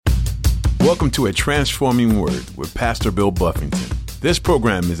Welcome to A Transforming Word with Pastor Bill Buffington. This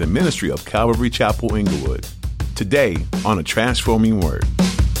program is a ministry of Calvary Chapel, Inglewood. Today on A Transforming Word.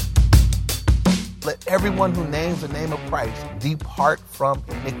 Let everyone who names the name of Christ depart from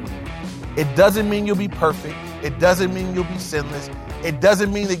iniquity. It doesn't mean you'll be perfect. It doesn't mean you'll be sinless. It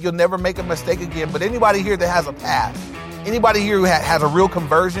doesn't mean that you'll never make a mistake again. But anybody here that has a past, anybody here who has a real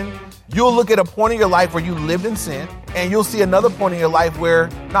conversion, you'll look at a point in your life where you lived in sin, and you'll see another point in your life where,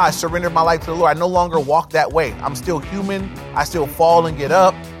 I surrendered my life to the Lord. I no longer walk that way. I'm still human. I still fall and get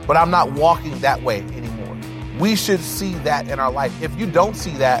up, but I'm not walking that way anymore. We should see that in our life. If you don't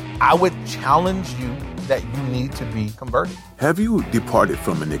see that, I would challenge you that you need to be converted. Have you departed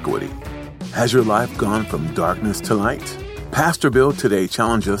from iniquity? Has your life gone from darkness to light? Pastor Bill today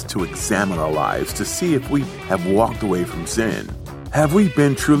challenges us to examine our lives to see if we have walked away from sin. Have we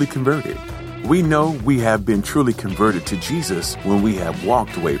been truly converted? We know we have been truly converted to Jesus when we have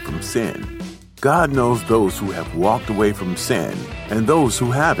walked away from sin. God knows those who have walked away from sin and those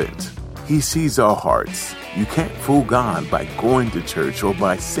who haven't. He sees our hearts. You can't fool God by going to church or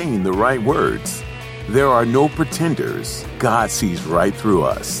by saying the right words. There are no pretenders. God sees right through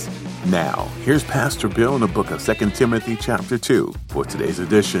us. Now, here's Pastor Bill in the book of 2 Timothy chapter 2 for today's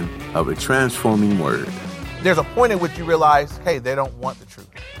edition of A Transforming Word. There's a point at which you realize, hey, they don't want the truth.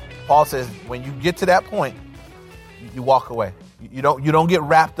 Paul says when you get to that point, you walk away. You don't get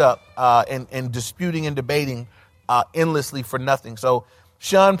wrapped up in disputing and debating endlessly for nothing. So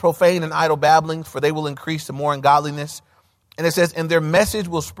shun profane and idle babblings, for they will increase to more ungodliness. And it says, and their message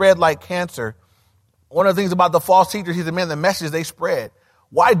will spread like cancer. One of the things about the false teachers, he said, man, the message they spread.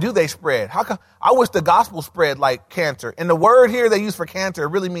 Why do they spread? How come? I wish the gospel spread like cancer. And the word here they use for cancer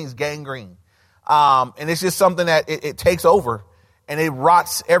really means gangrene. And it's just something that it takes over and it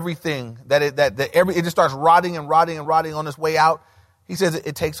rots everything it just starts rotting and rotting and rotting on its way out. He says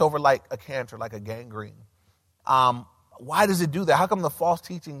it takes over like a cancer, like a gangrene. Why does it do that? How come the false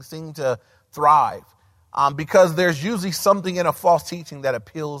teachings seem to thrive? Because there's usually something in a false teaching that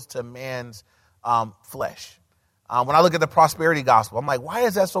appeals to man's flesh. When I look at the prosperity gospel, I'm like, why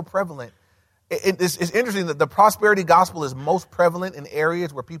is that so prevalent? It's interesting that the prosperity gospel is most prevalent in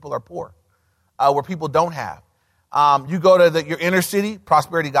areas where people are poor. Where people don't have. You go to your inner city,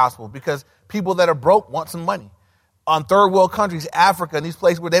 prosperity gospel, because people that are broke want some money. On third world countries, Africa, and these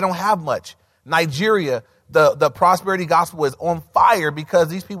places where they don't have much. Nigeria, the prosperity gospel is on fire because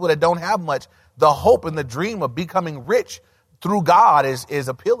these people that don't have much, the hope and the dream of becoming rich through God is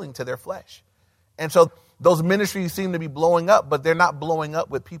appealing to their flesh. And so those ministries seem to be blowing up, but they're not blowing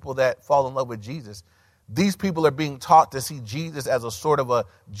up with people that fall in love with Jesus. These people are being taught to see Jesus as a sort of a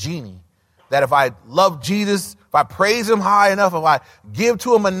genie. That if I love Jesus, if I praise him high enough, if I give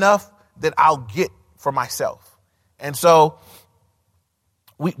to him enough, that I'll get for myself. And so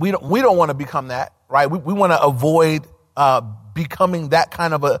we don't want to become that, right? We want to avoid becoming that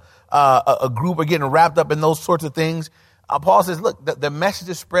kind of a group or getting wrapped up in those sorts of things. Paul says, look, the message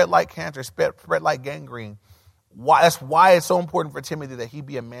is spread like cancer, spread like gangrene. That's why it's so important for Timothy that he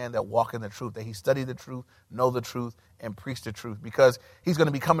be a man that walk in the truth, that he study the truth, know the truth, and preach the truth, because he's going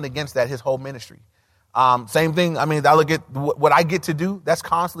to be coming against that his whole ministry. Same thing. I mean, I look at what I get to do. That's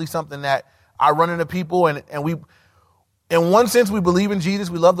constantly something that I run into people, and we, in one sense, we believe in Jesus,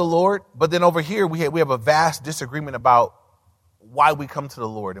 we love the Lord, but then over here we have a vast disagreement about why we come to the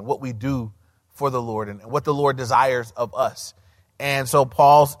Lord and what we do for the Lord and what the Lord desires of us. And so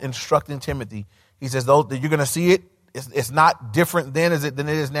Paul's instructing Timothy. He says, though you're going to see it. It's not different then than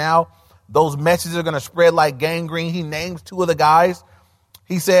it is now. Those messages are going to spread like gangrene. He names two of the guys.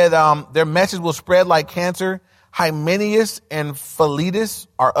 He said their message will spread like cancer. Hymenaeus and Philetus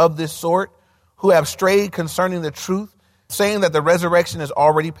are of this sort, who have strayed concerning the truth, saying that the resurrection is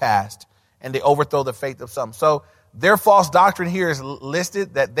already past, and they overthrow the faith of some. So their false doctrine here is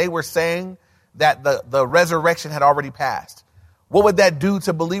listed that they were saying that the resurrection had already passed. What would that do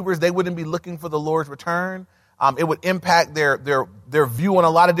to believers? They wouldn't be looking for the Lord's return. It would impact their view on a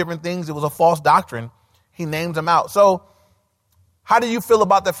lot of different things. It was a false doctrine. He names them out. So how do you feel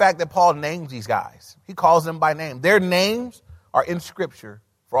about the fact that Paul names these guys? He calls them by name. Their names are in Scripture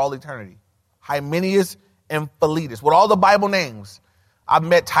for all eternity. Hymenaeus and Philetus. With all the Bible names, I've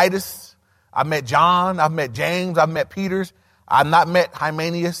met Titus, I've met John, I've met James, I've met Peter's. I've not met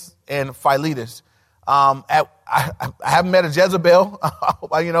Hymenaeus and Philetus. I haven't met a Jezebel.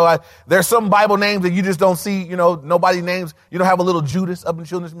 There's some Bible names that you just don't see. Nobody names. You don't have a little Judas up in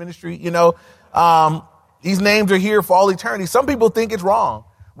children's ministry. These names are here for all eternity. Some people think it's wrong.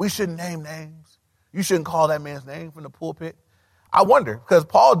 We shouldn't name names. You shouldn't call that man's name from the pulpit. I wonder, because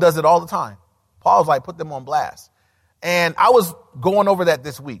Paul does it all the time. Paul's like, put them on blast. And I was going over that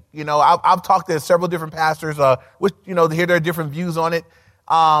this week. I've talked to several different pastors, which, to hear their different views on it.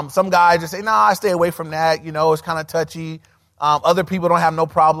 Some guys just say, I stay away from that. It's kind of touchy. Other people don't have no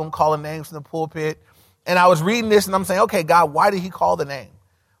problem calling names from the pulpit. And I was reading this and I'm saying, okay, God, why did he call the name?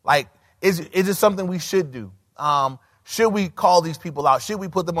 Like, is it something we should do? Should we call these people out? Should we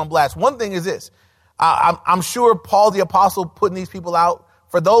put them on blast? One thing is this. I'm sure Paul the apostle putting these people out,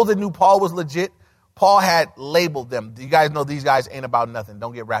 for those that knew Paul was legit, Paul had labeled them. You guys know these guys ain't about nothing.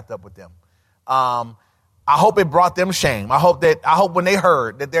 Don't get wrapped up with them. I hope it brought them shame. I hope when they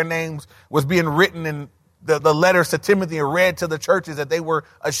heard that their names was being written in the letters to Timothy and read to the churches, that they were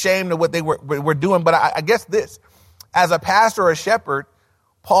ashamed of what they were doing. But I guess this, as a pastor or a shepherd,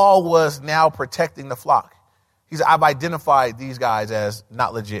 Paul was now protecting the flock. He said, I've identified these guys as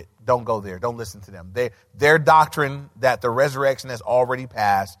not legit. Don't go there. Don't listen to them. Their doctrine that the resurrection has already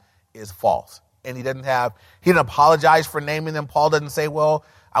passed is false. And he didn't apologize for naming them. Paul doesn't say, well,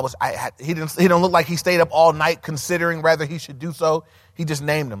 he don't look like he stayed up all night considering whether he should do so. He just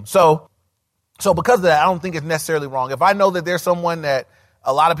named them. So because of that, I don't think it's necessarily wrong. If I know that there's someone that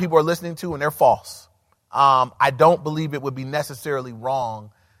a lot of people are listening to and they're false, I don't believe it would be necessarily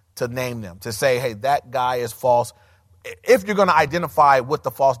wrong to name them, to say, hey, that guy is false, if you're going to identify what the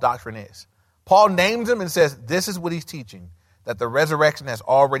false doctrine is. Paul names him and says, this is what he's teaching, that the resurrection has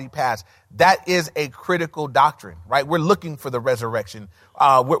already passed. That is a critical doctrine, right? We're looking for the resurrection.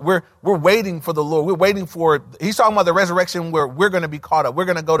 We're waiting for the Lord. We're waiting for, he's talking about the resurrection where we're going to be caught up. We're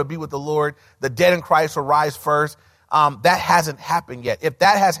going to go to be with the Lord. The dead in Christ will rise first. That hasn't happened yet. If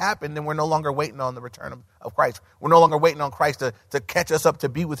that has happened, then we're no longer waiting on the return of Christ. We're no longer waiting on Christ to catch us up to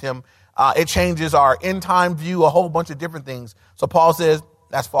be with him. It changes our end time view, a whole bunch of different things. So Paul says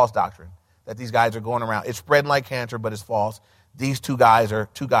that's false doctrine, that these guys are going around. It's spreading like cancer, but it's false. These two guys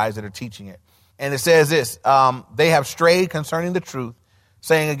that are teaching it. And it says this, they have strayed concerning the truth,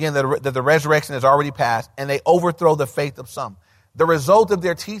 saying again that the resurrection has already passed, and they overthrow the faith of some. The result of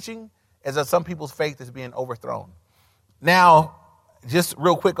their teaching is that some people's faith is being overthrown. Now, just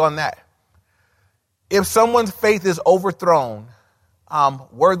real quick on that. If someone's faith is overthrown,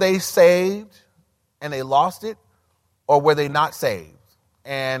 were they saved and they lost it, or were they not saved?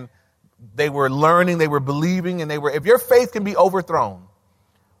 And they were learning, they were believing, and if your faith can be overthrown,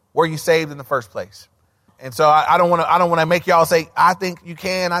 were you saved in the first place? And so I don't want to make y'all say, I think you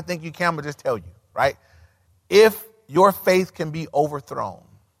can, but just tell you, right? If your faith can be overthrown,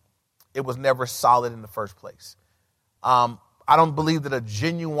 it was never solid in the first place. I don't believe that a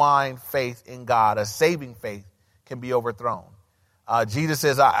genuine faith in God, a saving faith, can be overthrown. Jesus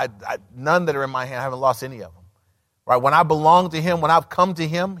says, none that are in my hand, I haven't lost any of them. Right? When I belong to him, when I've come to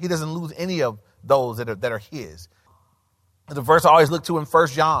him, he doesn't lose any of those that are his. The verse I always look to in 1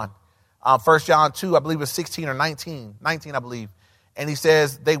 John 2, I believe it's 16 or 19, I believe. And he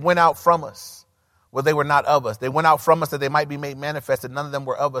says, they went out from us, well, they were not of us. They went out from us that they might be made manifest, and none of them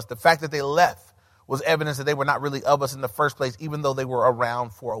were of us. The fact that they left was evidence that they were not really of us in the first place, even though they were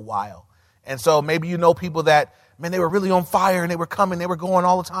around for a while. And so maybe you know people that, man, they were really on fire and they were coming, they were going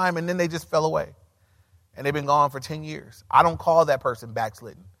all the time, and then they just fell away. And they've been gone for 10 years. I don't call that person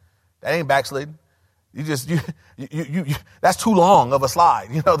backslidden. That ain't backslidden. You that's too long of a slide.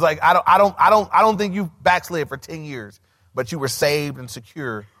 It's like, I don't think you backslid for 10 years, but you were saved and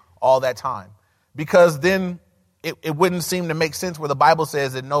secure all that time. Because then it wouldn't seem to make sense where the Bible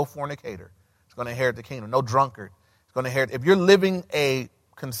says that no fornicator is going to inherit the kingdom. No drunkard is going to inherit. If you're living a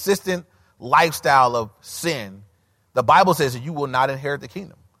consistent lifestyle of sin, the Bible says that you will not inherit the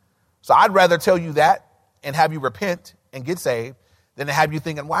kingdom. So I'd rather tell you that and have you repent and get saved than to have you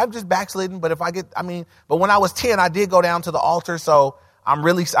thinking, well, I'm just backslidden. But but when I was 10, I did go down to the altar. So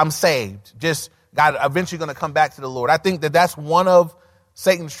I'm saved. Just God eventually going to come back to the Lord. I think that that's one of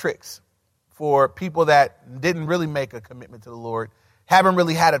Satan's tricks for people that didn't really make a commitment to the Lord, haven't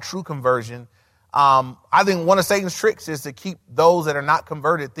really had a true conversion. I think one of Satan's tricks is to keep those that are not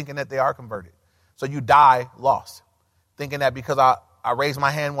converted thinking that they are converted. So you die lost, thinking that because I raised my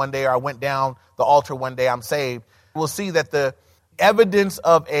hand one day or I went down the altar one day, I'm saved. We'll see that the evidence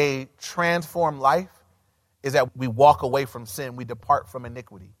of a transformed life is that we walk away from sin. We depart from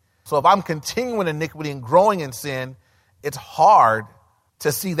iniquity. So if I'm continuing iniquity and growing in sin, it's hard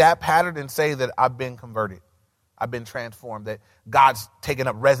to see that pattern and say that I've been converted. I've been transformed, that God's taken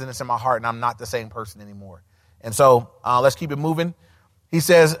up residence in my heart and I'm not the same person anymore. And so let's keep it moving. He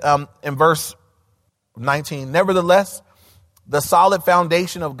says in verse 19, nevertheless, the solid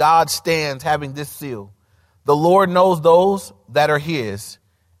foundation of God stands, having this seal. The Lord knows those that are his,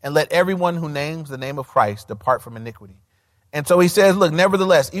 and let everyone who names the name of Christ depart from iniquity. And so he says, look,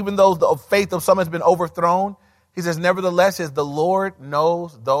 nevertheless, even though the faith of some has been overthrown, He says, nevertheless, the Lord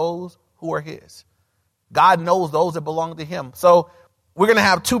knows those who are his. God knows those that belong to him. So we're going to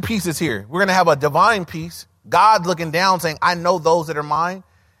have two pieces here. We're going to have a divine piece, God looking down saying, I know those that are mine.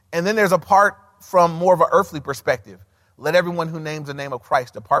 And then there's a part from more of an earthly perspective. Let everyone who names the name of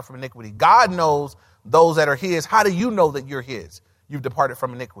Christ depart from iniquity. God knows those that are his. How do you know that you're his? You've departed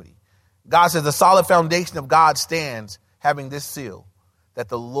from iniquity. God says the solid foundation of God stands having this seal, that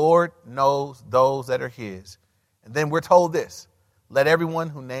the Lord knows those that are his. And then we're told this, let everyone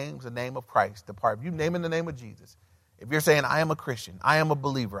who names the name of Christ depart. If you name in the name of Jesus, if you're saying, I am a Christian, I am a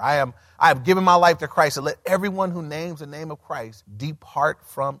believer, I have given my life to Christ, so let everyone who names the name of Christ depart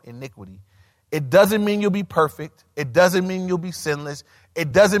from iniquity. It doesn't mean you'll be perfect. It doesn't mean you'll be sinless.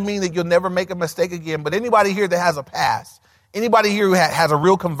 It doesn't mean that you'll never make a mistake again. But anybody here that has a past, anybody here who has a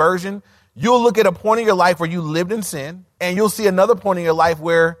real conversion, you'll look at a point in your life where you lived in sin, and you'll see another point in your life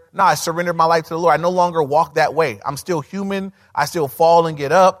where, I surrendered my life to the Lord. I no longer walk that way. I'm still human. I still fall and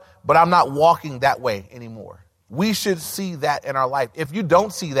get up, but I'm not walking that way anymore. We should see that in our life. If you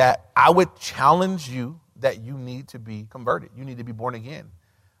don't see that, I would challenge you that you need to be converted. You need to be born again.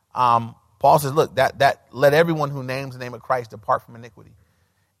 Paul says, look, that let everyone who names the name of Christ depart from iniquity.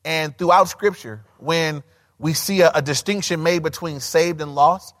 And throughout Scripture, when we see a distinction made between saved and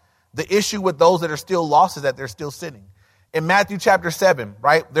lost, the issue with those that are still lost is that they're still sinning. In Matthew chapter 7,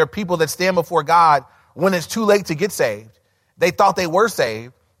 right, there are people that stand before God when it's too late to get saved. They thought they were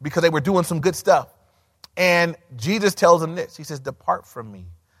saved because they were doing some good stuff. And Jesus tells them this. He says, depart from me.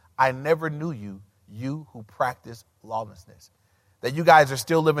 I never knew you, you who practice lawlessness. That you guys are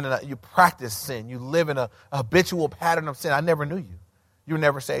still living you practice sin. You live in a habitual pattern of sin. I never knew you. You were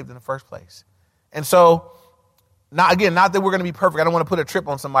never saved in the first place. And so, not that we're going to be perfect. I don't want to put a trip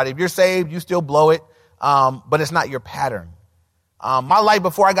on somebody. If you're saved, you still blow it, but it's not your pattern. My life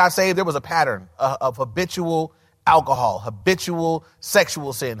before I got saved, there was a pattern of habitual alcohol, habitual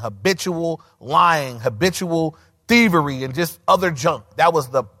sexual sin, habitual lying, habitual thievery, and just other junk. That was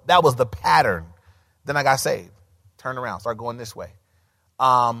the pattern. Then I got saved. Turn around, start going this way.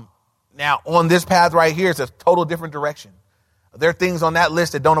 Now, on this path right here, it's a total different direction. There are things on that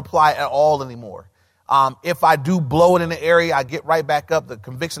list that don't apply at all anymore. If I do blow it in the area, I get right back up. The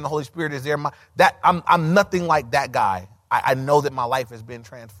conviction of the Holy Spirit is there. I'm nothing like that guy. I know that my life has been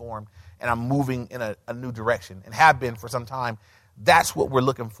transformed and I'm moving in a new direction and have been for some time. That's what we're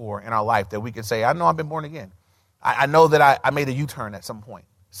looking for in our life, that we can say, I know I've been born again. I know that I made a U-turn at some point.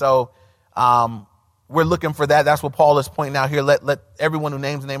 So we're looking for that. That's what Paul is pointing out here. Let everyone who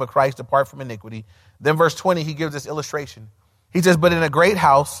names the name of Christ depart from iniquity. Then verse 20, he gives this illustration. He says, but in a great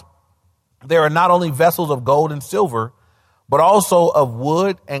house, there are not only vessels of gold and silver, but also of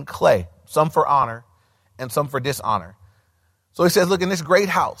wood and clay, some for honor and some for dishonor. So he says, look, in this great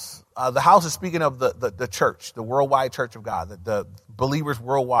house, the house is speaking of the church, the worldwide church of God, the believers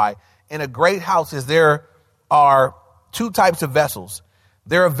worldwide. In a great house, there are two types of vessels.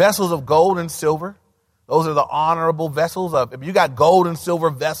 There are vessels of gold and silver. Those are the honorable vessels. If you got gold and silver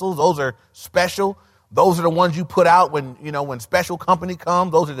vessels, those are special. Those are the ones you put out when special company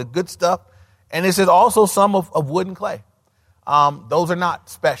comes. Those are the good stuff. And it says also some of wood and clay. Those are not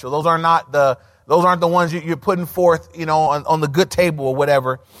special. Those aren't the ones you're putting forth, on the good table or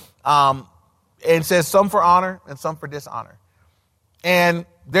whatever. And it says some for honor and some for dishonor. And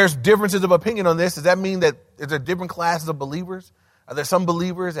there's differences of opinion on this. Does that mean that there different classes of believers? Are there some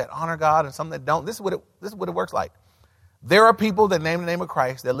believers that honor God and some that don't? This is what it works like. There are people that name the name of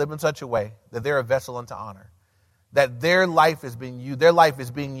Christ that live in such a way that they're a vessel unto honor, that their life is being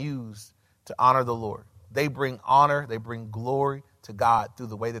used to honor the Lord. They bring honor, they bring glory to God through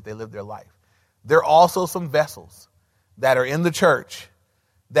the way that they live their life. There are also some vessels that are in the church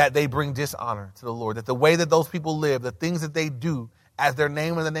that they bring dishonor to the Lord, that the way that those people live, the things that they do as their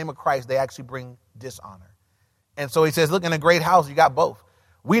name in the name of Christ, they actually bring dishonor. And so he says, look, in a great house, you got both.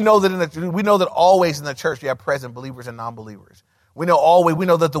 We know that always in the church you have present believers and non-believers. We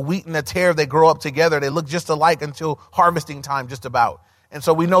know that the wheat and the tare, they grow up together. They look just alike until harvesting time, just about. And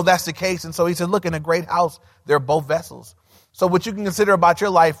so we know that's the case. And so he said, look, in a great house, there are both vessels. So what you can consider about your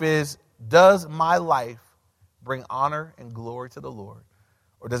life is, does my life bring honor and glory to the Lord,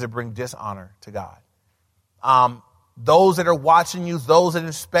 or does it bring dishonor to God? Those that are watching you, those that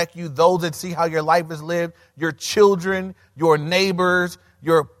inspect you, those that see how your life is lived, your children, your neighbors,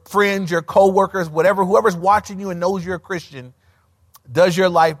 your friends, your coworkers, whoever's watching you and knows you're a Christian, does your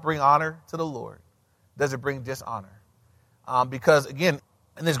life bring honor to the Lord? Does it bring dishonor? Because again,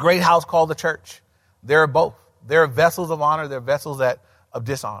 in this great house called the church, there are both. There are vessels of honor. There are vessels of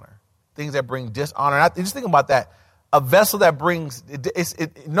dishonor, things that bring dishonor. And just think about that. A vessel that brings,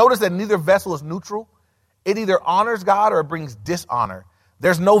 notice that neither vessel is neutral. It either honors God or it brings dishonor.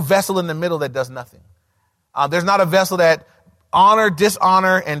 There's no vessel in the middle that does nothing. There's not a vessel that honor,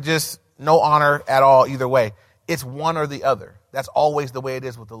 dishonor, and just no honor at all either way. It's one or the other. That's always the way it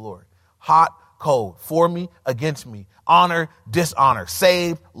is with the Lord. Hot, cold, for me, against me, honor, dishonor,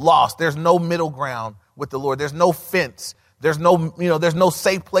 saved, lost. There's no middle ground with the Lord. There's no fence. There's no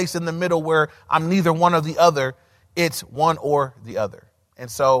safe place in the middle where I'm neither one or the other. It's one or the other.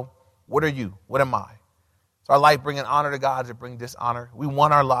 And so what are you? What am I? Is our life bringing honor to God? Does it bring dishonor? We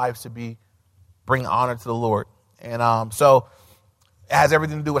want our lives to bring honor to the Lord. And so it has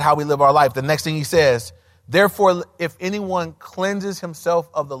everything to do with how we live our life. The next thing he says, therefore, if anyone cleanses himself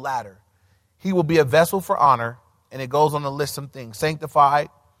of the latter, he will be a vessel for honor. And it goes on to list some things: sanctified,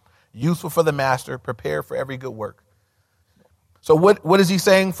 useful for the master, prepared for every good work. So what is he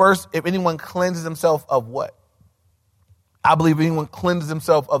saying first? If anyone cleanses himself of what? I believe anyone cleanses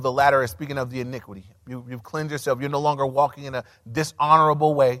himself of the latter is speaking of the iniquity. You've cleansed yourself. You're no longer walking in a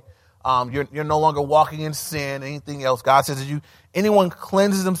dishonorable way. You're no longer walking in sin, anything else. God says, anyone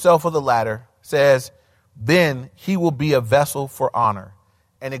cleanses himself of the latter, says, then he will be a vessel for honor.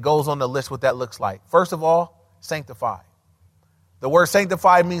 And it goes on the list what that looks like. First of all, sanctified. The word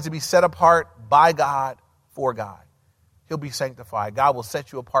sanctified means to be set apart by God for God. He'll be sanctified. God will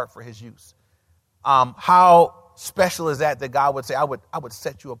set you apart for his use. How special is that God would say, I would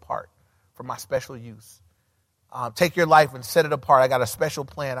set you apart for my special use. Take your life and set it apart. I got a special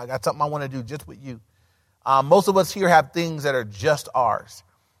plan. I got something I want to do just with you. Most of us here have things that are just ours.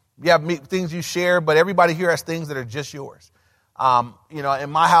 You have things you share, but everybody here has things that are just yours. In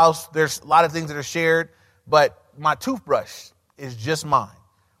my house, there's a lot of things that are shared, but my toothbrush is just mine.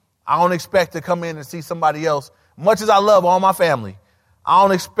 I don't expect to come in and see somebody else. Much as I love all my family, I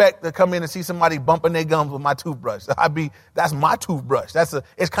don't expect to come in and see somebody bumping their gums with my toothbrush. That's my toothbrush.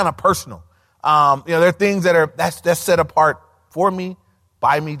 It's kind of personal. There are things that's set apart for me,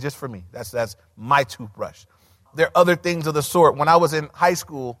 by me, just for me. That's my toothbrush. There are other things of the sort. When I was in high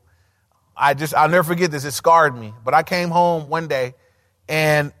school, I'll never forget this. It scarred me. But I came home one day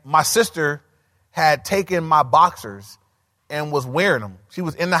and my sister had taken my boxers and was wearing them. She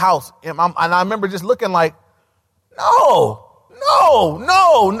was in the house. And I remember just looking like, no.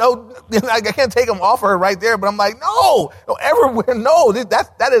 I can't take them off her right there, but I'm like, no, don't ever wear, no,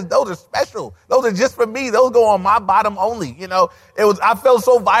 those are special. Those are just for me. Those go on my bottom only. I felt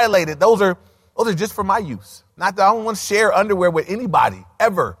so violated. Those are just for my use. Not that I don't want to share underwear with anybody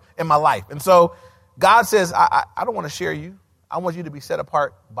ever in my life. And so God says, I don't want to share you. I want you to be set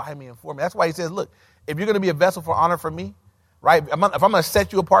apart by me and for me. That's why he says, look, if you're going to be a vessel for honor for me, right? If I'm going to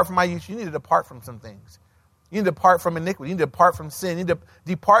set you apart from my use, you need to depart from some things. You need to depart from iniquity. You need to depart from sin. You need to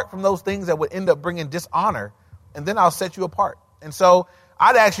depart from those things that would end up bringing dishonor, and then I'll set you apart. And so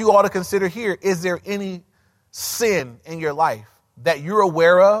I'd ask you all to consider here, is there any sin in your life that you're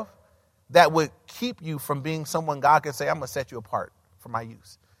aware of that would keep you from being someone God could say, I'm going to set you apart for my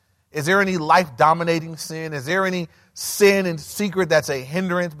use? Is there any life-dominating sin? Is there any sin in secret that's a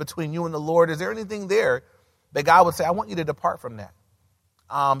hindrance between you and the Lord? Is there anything there that God would say, I want you to depart from that?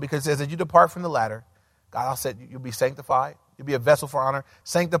 Because it says that you depart from the latter, God, you'll be sanctified. You'll be a vessel for honor.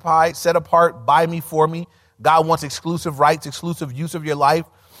 Sanctified, set apart by me, for me. God wants exclusive rights, exclusive use of your life.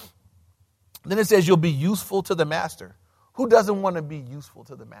 Then it says you'll be useful to the master. Who doesn't want to be useful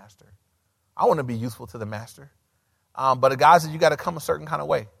to the master? I want to be useful to the master. But God says you got to come a certain kind of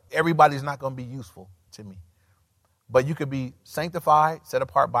way. Everybody's not going to be useful to me. But you could be sanctified, set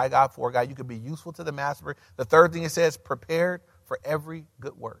apart by God, for God. You could be useful to the master. The third thing it says, prepared for every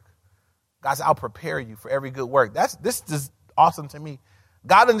good work. God said, I'll prepare you for every good work. This is awesome to me.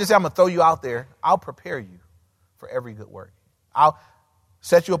 God didn't just say, I'm going to throw you out there. I'll prepare you for every good work. I'll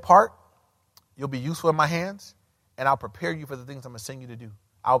set you apart. You'll be useful in my hands. And I'll prepare you for the things I'm going to send you to do.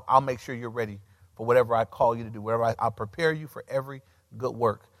 I'll make sure you're ready for whatever I call you to do. I'll prepare you for every good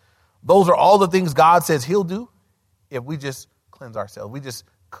work. Those are all the things God says he'll do if we just cleanse ourselves. We just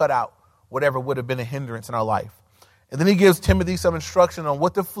cut out whatever would have been a hindrance in our life. And then he gives Timothy some instruction on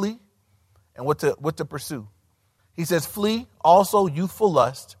what to flee and what to pursue. He says, flee also youthful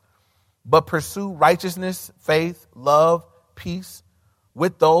lust, but pursue righteousness, faith, love, peace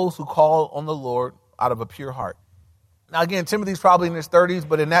with those who call on the Lord out of a pure heart. Now, again, Timothy's probably in his 30s,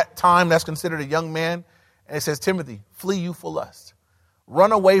 but in that time, that's considered a young man. And it says, Timothy, flee youthful lust.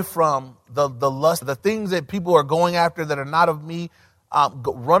 Run away from the lust, the things that people are going after that are not of me.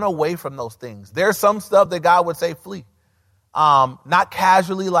 Run away from those things. There's some stuff that God would say, flee. Not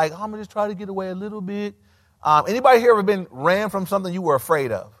casually, like, I'm going to just try to get away a little bit. Anybody here ever been ran from something you were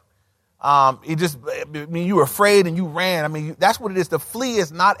afraid of? You were afraid and you ran. That's what it is. To flee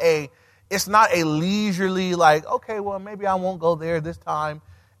is not It's not a leisurely like, okay, well, maybe I won't go there this time.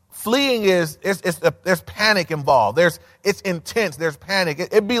 Fleeing there's panic involved. It's intense. There's panic.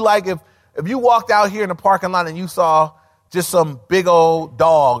 It'd be like if you walked out here in the parking lot and you saw just some big old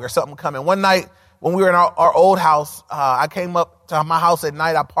dog or something coming. One night when we were in our old house, I came up to my house at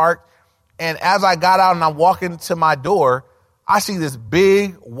night. I parked. And as I got out and I'm walking to my door, I see this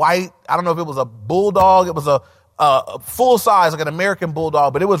big white, I don't know if it was a bulldog. It was a full size, like an American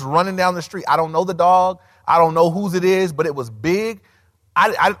bulldog, but it was running down the street. I don't know the dog. I don't know whose it is, but it was big.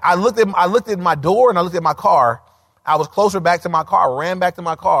 I looked at my door and I looked at my car. I was closer back to my car, ran back to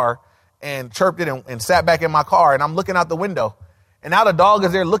my car and chirped it and sat back in my car. And I'm looking out the window and now the dog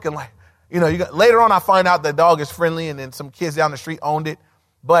is there looking like, later on I find out the dog is friendly and then some kids down the street owned it.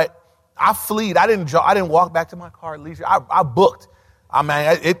 But I fled. I didn't walk back to my car at leisure. I booked. I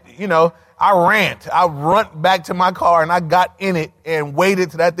ran. I run back to my car and I got in it and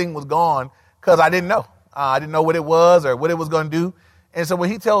waited till that thing was gone because I didn't know. I didn't know what it was or what it was going to do. And so when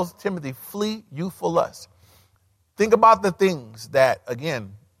he tells Timothy, flee youthful lust, think about the things that,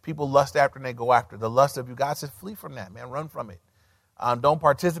 again, people lust after and they go after. The lust of you. God says, flee from that, man. Run from it. Don't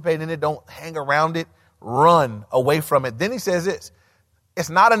participate in it. Don't hang around it. Run away from it. Then he says this. It's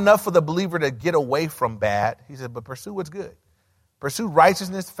not enough for the believer to get away from bad. He said, but pursue what's good. Pursue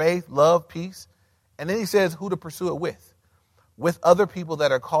righteousness, faith, love, peace. And then he says who to pursue it with other people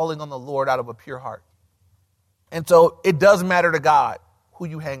that are calling on the Lord out of a pure heart. And so it does matter to God who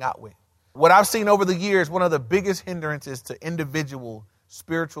you hang out with. What I've seen over the years, one of the biggest hindrances to individual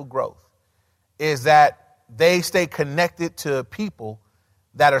spiritual growth is that they stay connected to people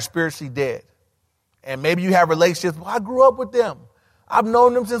that are spiritually dead. And maybe you have relationships. Well, I grew up with them. I've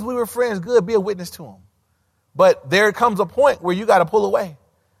known them since we were friends. Good, be a witness to them. But there comes a point where you got to pull away.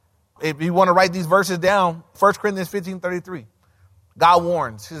 If you want to write these verses down, 1 Corinthians 15:33, God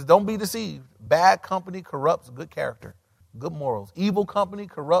warns. He says, don't be deceived. Bad company corrupts good character, good morals. Evil company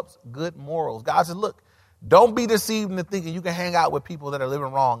corrupts good morals. God says, look, don't be deceived into thinking you can hang out with people that are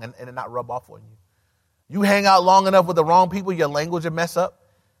living wrong and it not rub off on you. You hang out long enough with the wrong people, your language will mess up.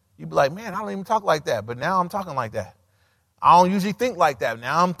 You be like, man, I don't even talk like that. But now I'm talking like that. I don't usually think like that.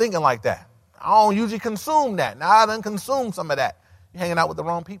 Now I'm thinking like that. I don't usually consume that. Now I done consume some of that. You're hanging out with the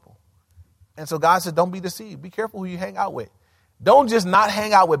wrong people. And so God said, don't be deceived. Be careful who you hang out with. Don't just not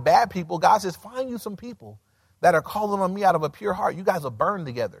hang out with bad people. God says, find you some people that are calling on me out of a pure heart. You guys will burn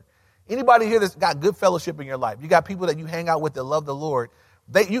together. Anybody here that's got good fellowship in your life? You got people that you hang out with that love the Lord.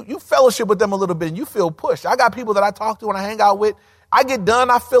 You fellowship with them a little bit and you feel pushed. I got people that I talk to and I hang out with. I get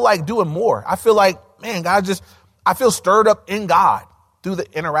done. I feel like doing more. I feel like, man, I feel stirred up in God through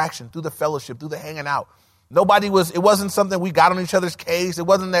the interaction, through the fellowship, through the hanging out. It wasn't something we got on each other's case. It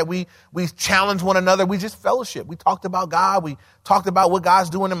wasn't that we challenged one another. We just fellowship. We talked about God. We talked about what God's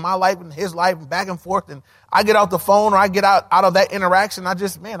doing in my life and his life and back and forth. And I get out the phone or I get out of that interaction. I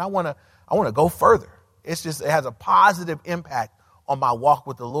want to go further. It has a positive impact on my walk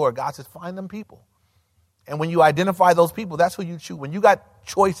with the Lord. God says, find them people. And when you identify those people, that's who you choose. When you got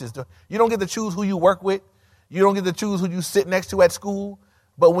choices, you don't get to choose who you work with. You don't get to choose who you sit next to at school.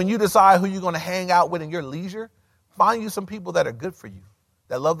 But when you decide who you're going to hang out with in your leisure, find you some people that are good for you,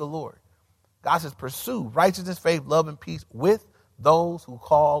 that love the Lord. God says, pursue righteousness, faith, love, and peace with those who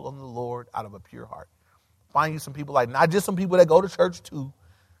call on the Lord out of a pure heart. Find you some people like, not just some people that go to church too,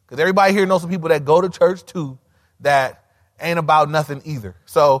 because everybody here knows some people that go to church too that ain't about nothing either.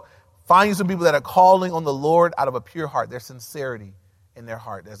 So find you some people that are calling on the Lord out of a pure heart, their sincerity in their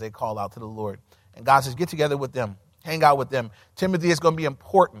heart as they call out to the Lord. And God says, get together with them. Hang out with them. Timothy, it's going to be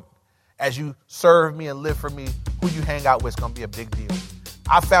important as you serve me and live for me. Who you hang out with is going to be a big deal.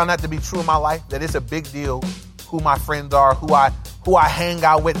 I found that to be true in my life, that it's a big deal who my friends are, who I hang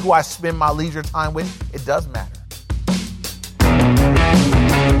out with, who I spend my leisure time with. It does matter.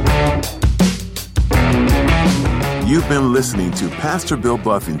 You've been listening to Pastor Bill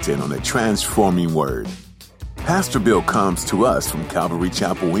Buffington on the Transforming Word. Pastor Bill comes to us from Calvary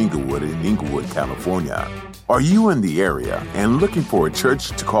Chapel Inglewood in Inglewood, California. Are you in the area and looking for a church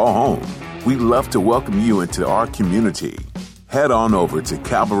to call home? We'd love to welcome you into our community. Head on over to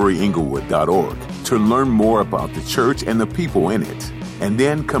calvaryinglewood.org to learn more about the church and the people in it, and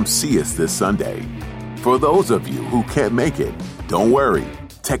then come see us this Sunday. For those of you who can't make it, don't worry.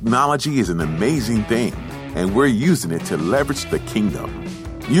 Technology is an amazing thing, and we're using it to leverage the kingdom.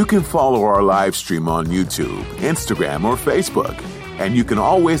 You can follow our live stream on YouTube, Instagram, or Facebook, and you can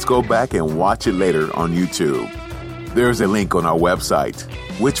always go back and watch it later on YouTube. There's a link on our website,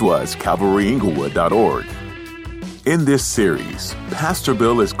 which was calvaryinglewood.org. In this series, Pastor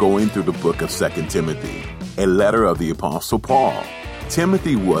Bill is going through the book of 2 Timothy, a letter of the Apostle Paul.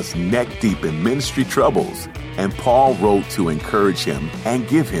 Timothy was neck deep in ministry troubles, and Paul wrote to encourage him and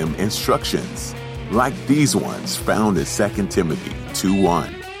give him instructions, like these ones found in 2 Timothy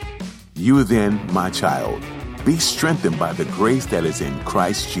 2:1. You then, my child, be strengthened by the grace that is in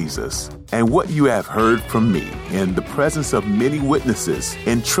Christ Jesus, and what you have heard from me in the presence of many witnesses,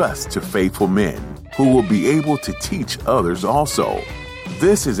 entrust to faithful men who will be able to teach others also.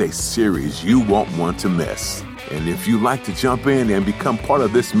 This is a series you won't want to miss. And if you'd like to jump in and become part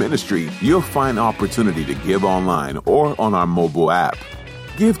of this ministry, you'll find opportunity to give online or on our mobile app.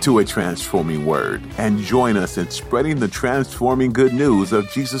 Give to a transforming word and join us in spreading the transforming good news of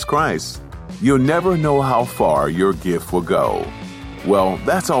Jesus Christ. You'll never know how far your gift will go. Well,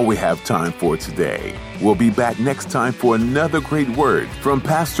 that's all we have time for today. We'll be back next time for another great word from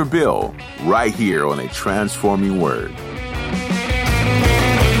Pastor Bill, right here on A Transforming Word.